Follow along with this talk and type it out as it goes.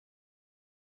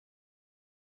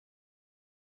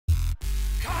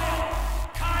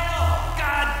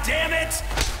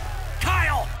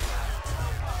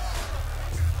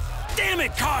Damn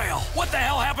it, Kyle! What the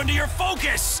hell happened to your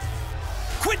focus?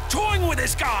 Quit toying with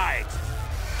this guy!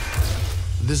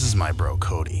 This is my bro,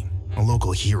 Cody. A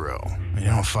local hero. We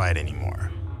don't fight anymore.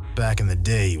 Back in the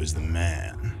day, he was the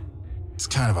man. He's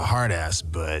kind of a hard ass,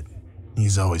 but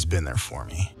he's always been there for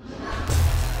me.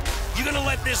 You gonna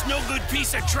let this no-good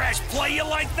piece of trash play you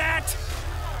like that?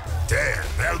 Damn,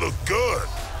 that looked good.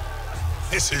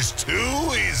 This is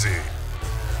too easy.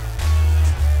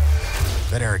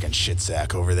 That arrogant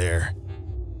shitsack over there,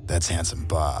 that's Handsome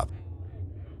Bob.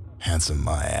 Handsome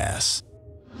my ass.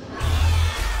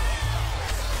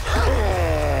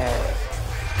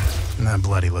 And that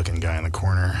bloody-looking guy in the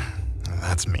corner,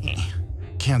 that's me.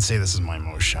 Can't say this is my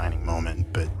most shining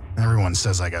moment, but everyone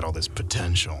says I got all this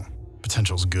potential.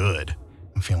 Potential's good.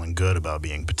 I'm feeling good about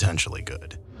being potentially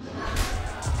good.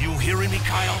 You hearing me,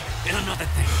 Kyle? And another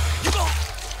thing. You go...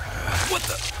 What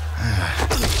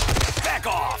the... Back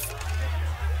off!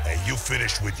 Hey, you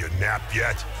finished with your nap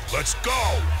yet? Let's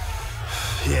go!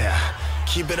 Yeah,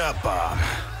 keep it up, Bob.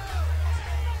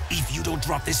 If you don't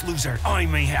drop this loser, I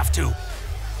may have to.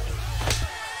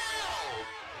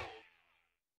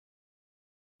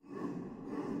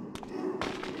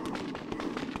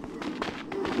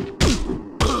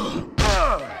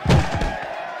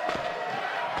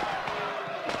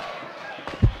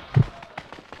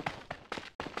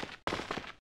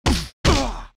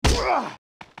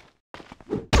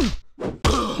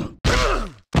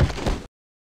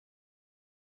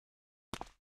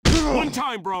 One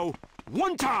time, bro.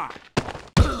 One time.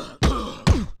 Oh,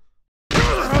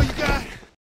 you got...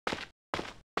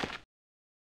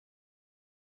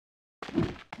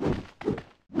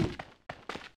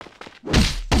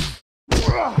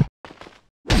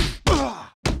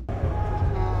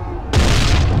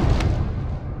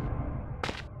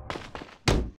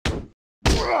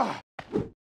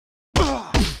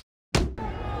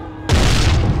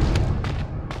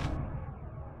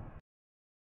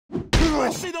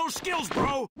 Let's see those skills,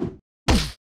 bro.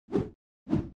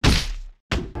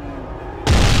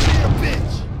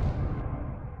 bitch!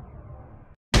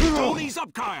 Don't ease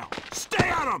up, Kyle. Stay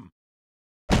on him.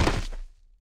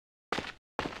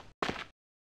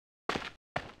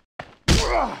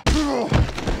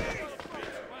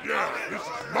 Yeah, this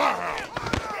is my house!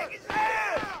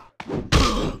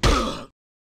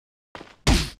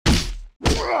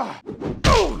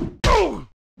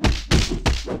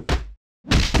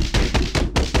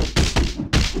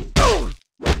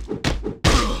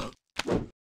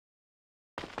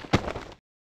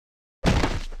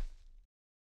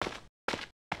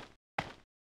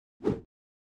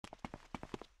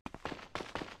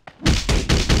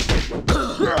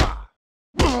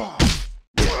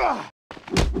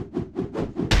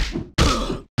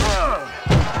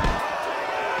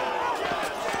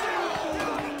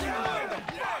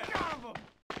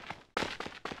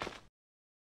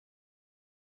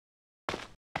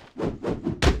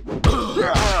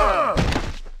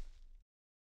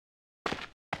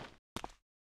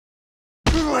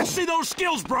 Let's see those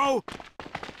skills, bro.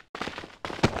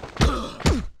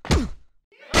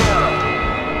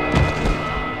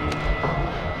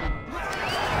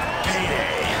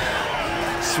 Payday.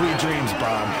 Sweet dreams,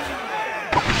 Bob.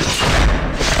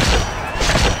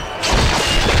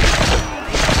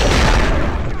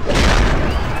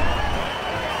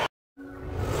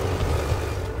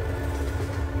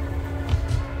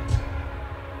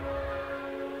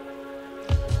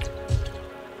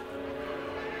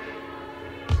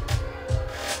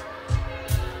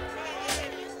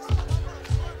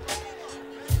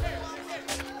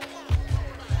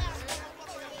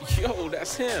 Yo,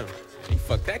 that's him. He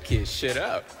fucked that kid's shit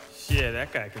up. Yeah,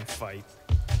 that guy can fight.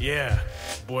 Yeah,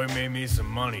 boy made me some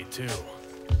money, too.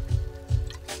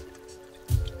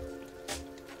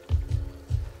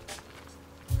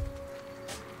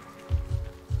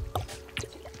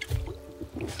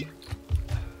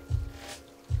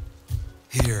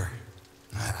 Here,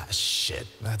 Ah, shit.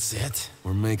 That's it?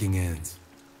 we're making ends.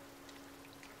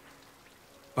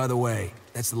 By the way,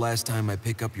 that's the last time I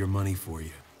pick up your money for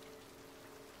you.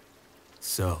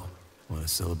 So, wanna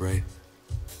celebrate?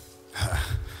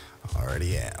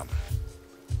 Already am.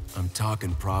 I'm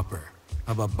talking proper.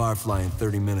 How about barfly in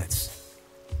 30 minutes?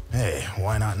 Hey,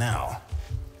 why not now?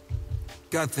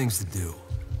 Got things to do.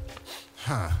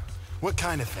 Huh. What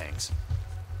kind of things?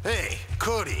 Hey,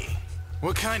 Cody.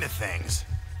 What kind of things?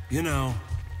 You know,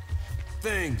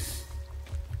 things.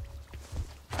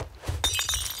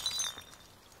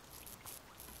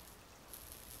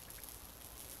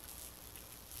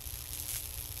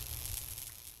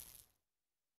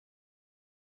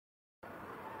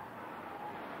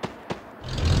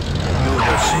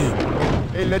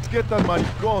 Hey, let's get that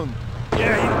maricón.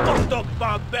 Yeah, he fucked up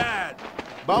my bad.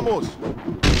 Vamos.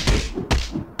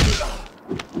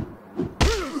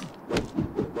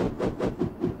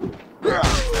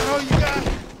 Oh, you got?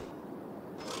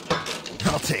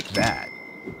 I'll take that.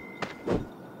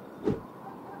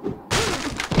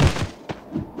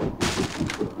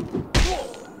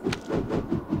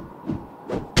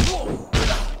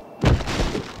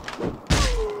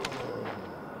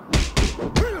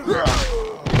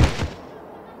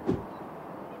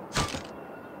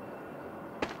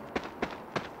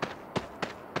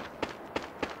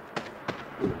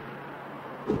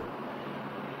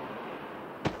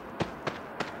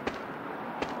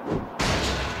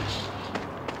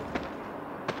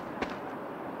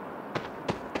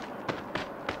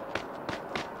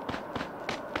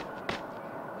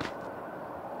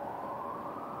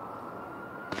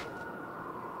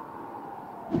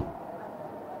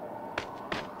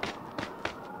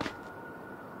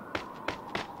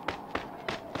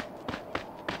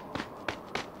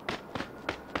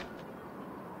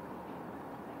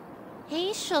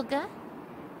 Hey, sugar.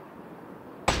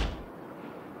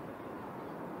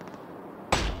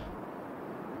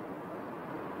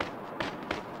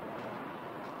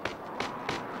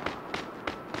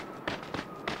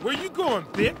 Where you going,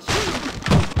 bitch?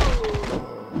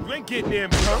 You ain't getting in,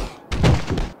 punk.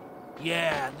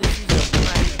 Yeah, this is a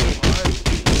plan.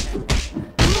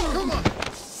 Come on.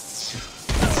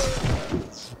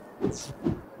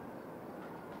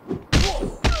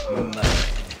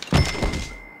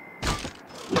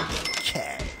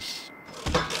 Cash.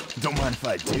 Don't mind if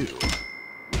I do.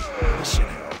 This should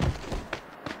help.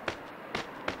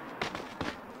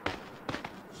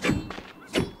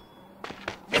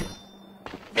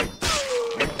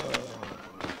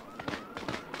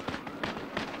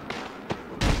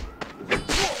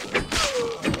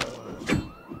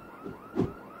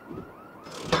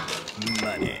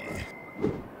 Money.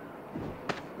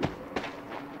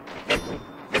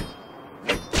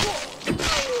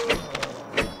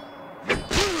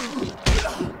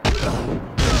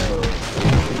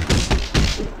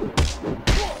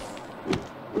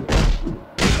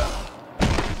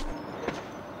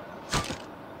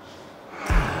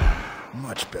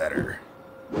 Much better.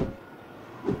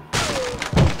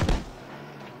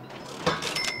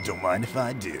 Don't mind if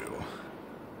I do.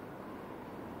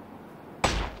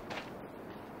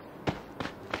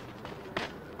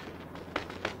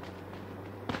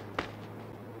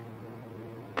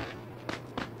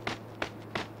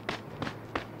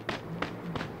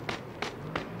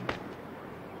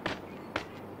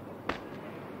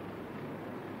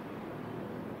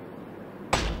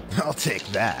 I'll take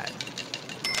that.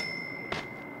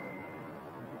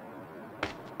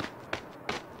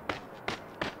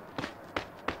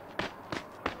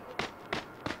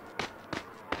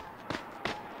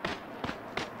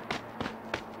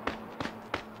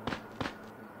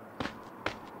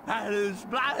 Alles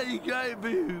Blei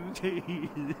booty.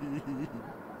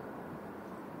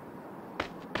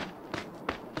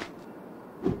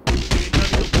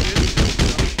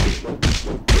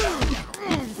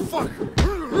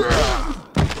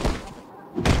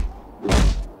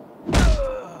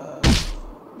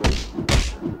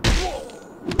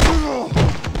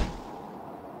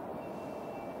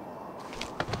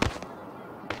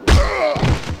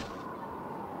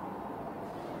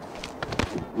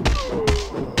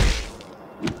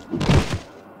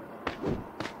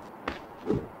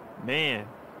 Man,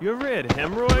 you ever had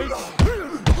hemorrhoids?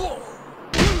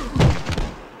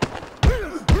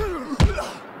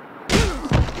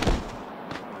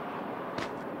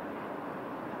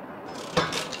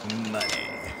 Money.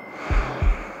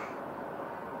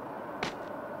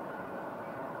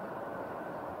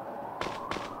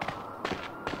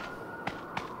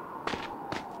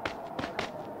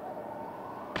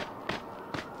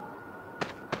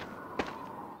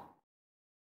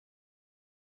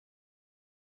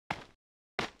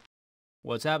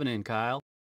 What's happening, Kyle?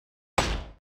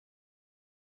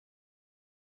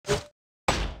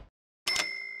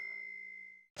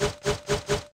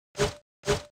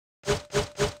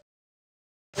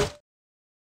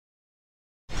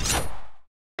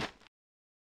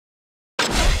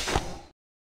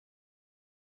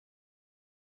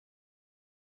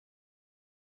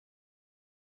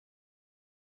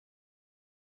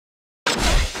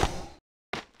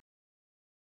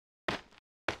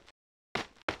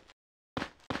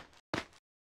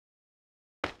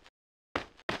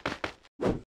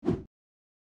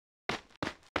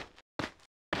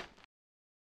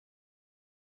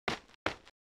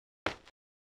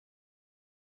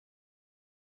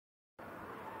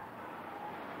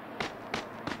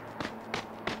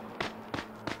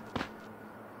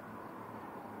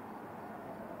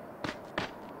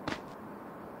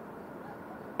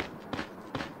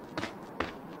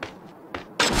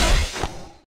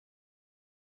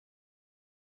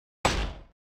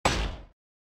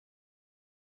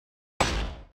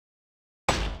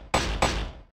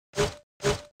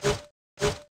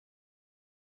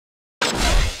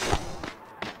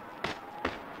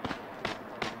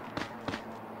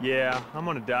 Yeah, I'm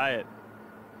on a diet.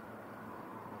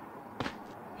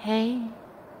 Hey.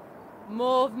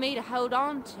 More of me to hold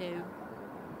on to.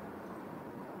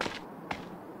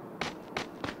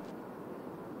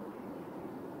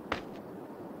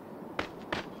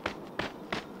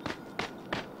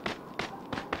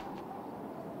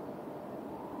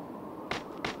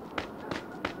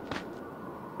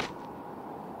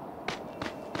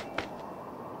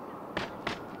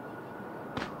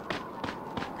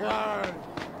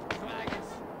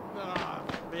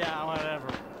 Yeah, whatever.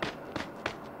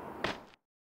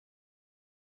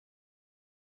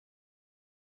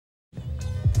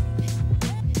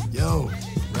 Yo,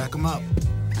 rack 'em up.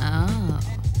 Oh,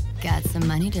 got some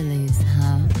money to lose,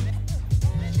 huh?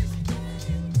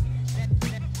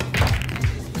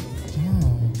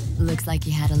 Looks like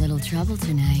you had a little trouble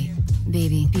tonight.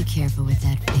 Baby, be careful with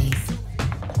that face.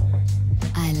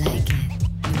 I like it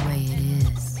the way it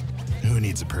is. Who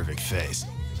needs a perfect face?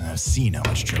 I've seen how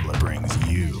much trouble it brings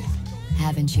you.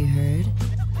 Haven't you heard?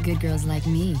 Good girls like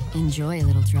me enjoy a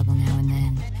little trouble now and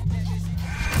then.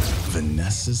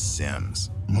 Vanessa Sims.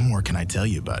 What more can I tell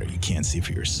you about her you can't see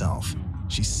for yourself?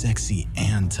 She's sexy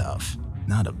and tough.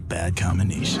 Not a bad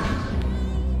combination.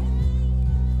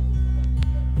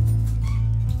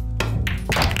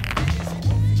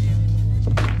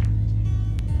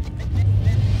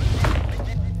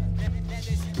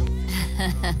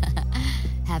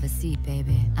 Have a seat,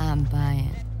 baby. I'm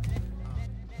buying.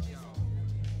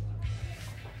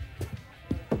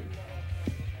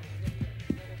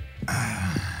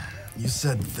 You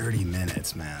said 30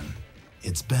 minutes, man.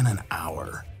 It's been an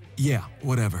hour. Yeah,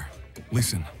 whatever.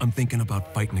 Listen, I'm thinking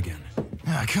about fighting again.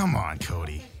 Ah, come on,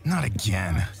 Cody. Not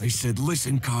again. I said,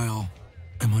 listen, Kyle.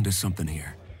 I'm onto something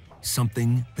here.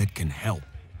 Something that can help.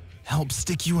 Help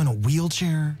stick you in a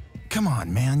wheelchair? Come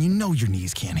on, man. You know your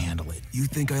knees can't handle it. You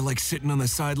think I like sitting on the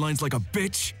sidelines like a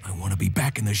bitch? I want to be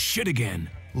back in the shit again.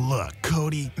 Look,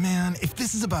 Cody, man, if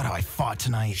this is about how I fought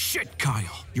tonight... Shit,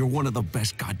 Kyle. You're one of the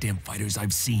best goddamn fighters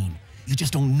I've seen. You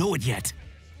just don't know it yet.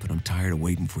 But I'm tired of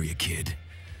waiting for you, kid.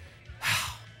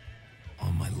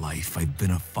 All my life, I've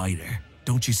been a fighter.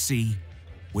 Don't you see?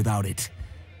 Without it,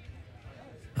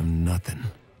 I'm nothing.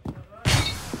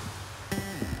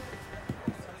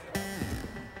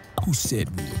 Who said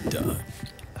we were done?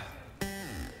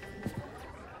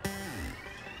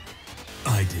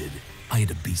 I did. I had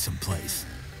to be someplace.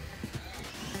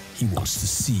 He wants to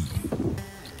see you.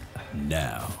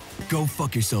 Now. Go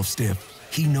fuck yourself, Stiff.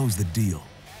 He knows the deal.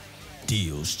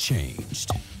 Deal's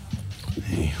changed.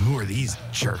 Hey, who are these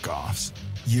jerk-offs?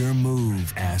 Your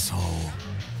move, asshole.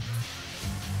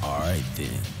 All right,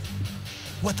 then.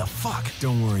 What the fuck?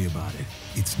 Don't worry about it.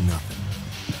 It's nothing.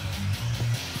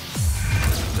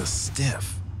 The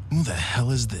Stiff? Who the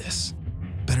hell is this?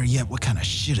 Better yet, what kind of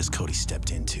shit has Cody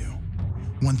stepped into?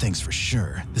 One thing's for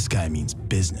sure, this guy means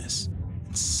business.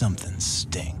 And something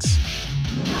stinks.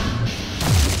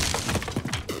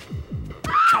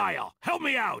 Kyle, help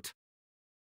me out!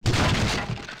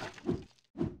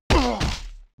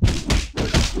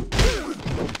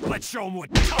 Let's show him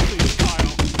what tough is,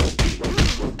 Kyle!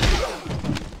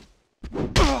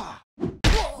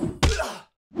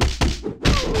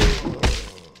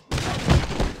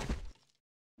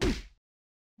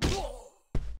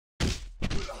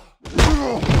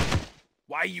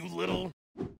 Why, you little...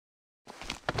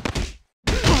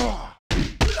 Is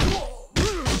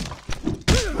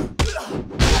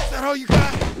that all you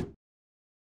got?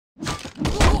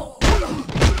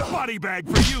 Body bag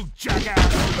for you, jackass!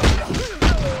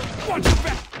 Watch your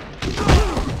back!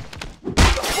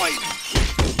 Wait!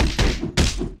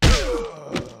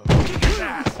 Kick his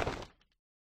ass!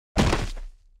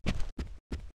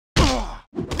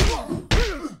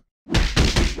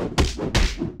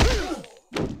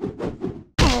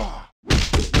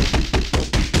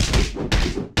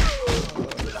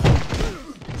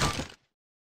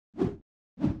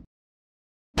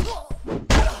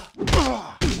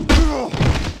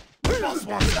 Boss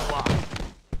wants a lot.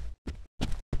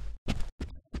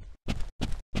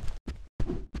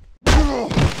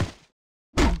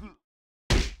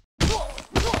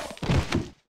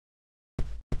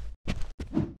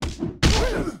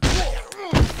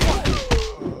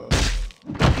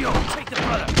 Yo, take the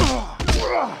brother.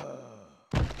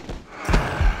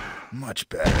 Much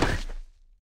better.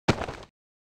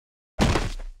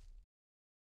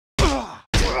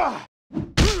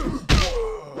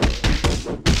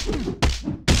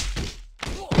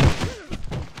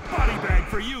 Body bag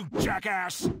for you,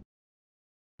 jackass!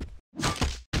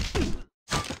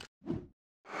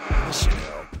 This should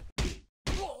help.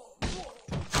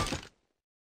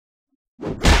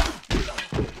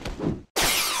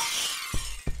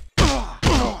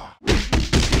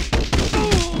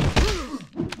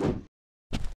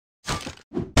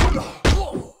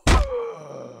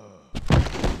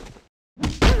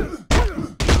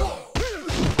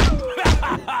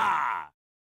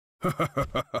 Cody!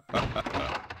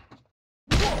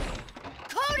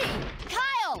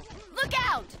 Kyle! Look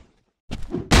out!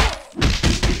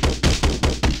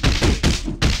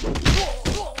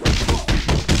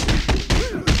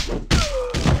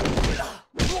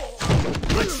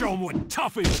 Let's show him what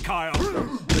tough is, Kyle.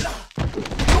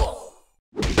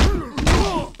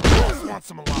 Boss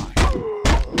wants him alive.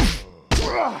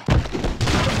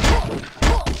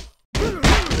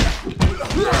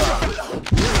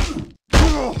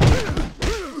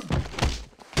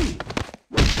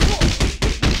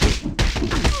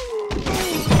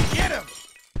 Get him!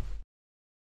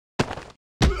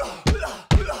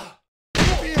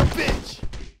 Be a bitch!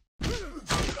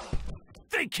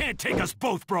 They can't take us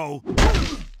both, bro.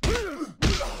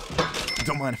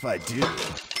 Don't mind if I do.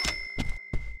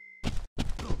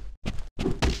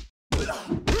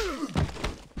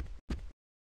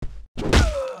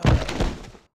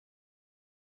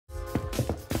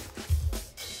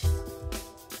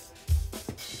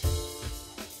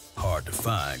 Hard to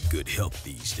find good help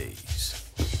these days.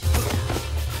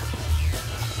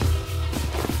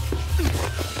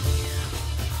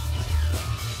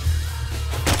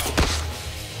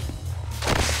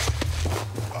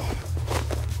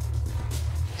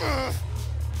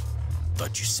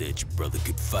 Thought you said your brother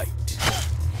could fight.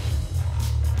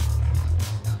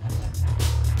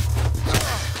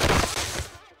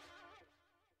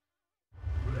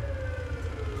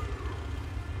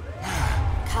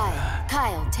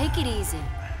 Kyle, take it easy.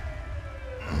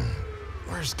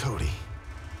 Where's Cody?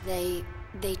 They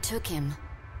took him.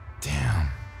 Damn.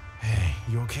 Hey,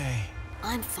 you okay?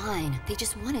 I'm fine. They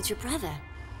just wanted your brother.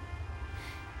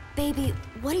 Baby,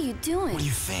 what are you doing? What do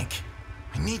you think?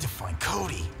 I need to find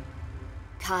Cody.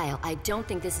 Kyle, I don't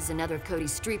think this is another of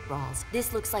Cody's street brawls.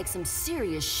 This looks like some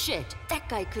serious shit. That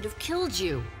guy could have killed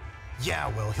you. Yeah,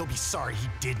 well, he'll be sorry he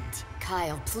didn't.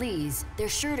 Kyle, please. They're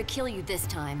sure to kill you this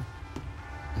time.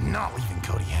 Not leaving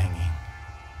Cody hanging.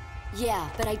 Yeah,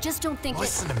 but I just don't think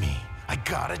Listen to me. I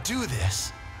gotta do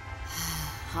this.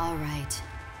 All right.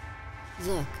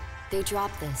 Look, they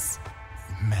dropped this.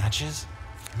 Matches?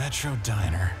 Metro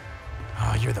Diner.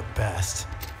 Oh, you're the best.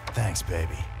 Thanks,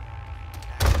 baby.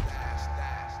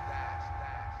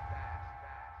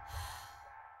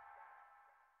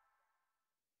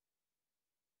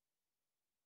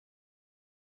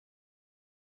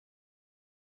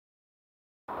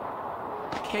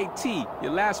 KT,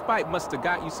 your last fight must have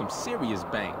got you some serious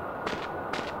bang.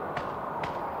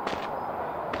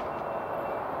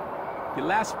 Your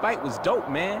last fight was dope,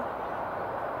 man.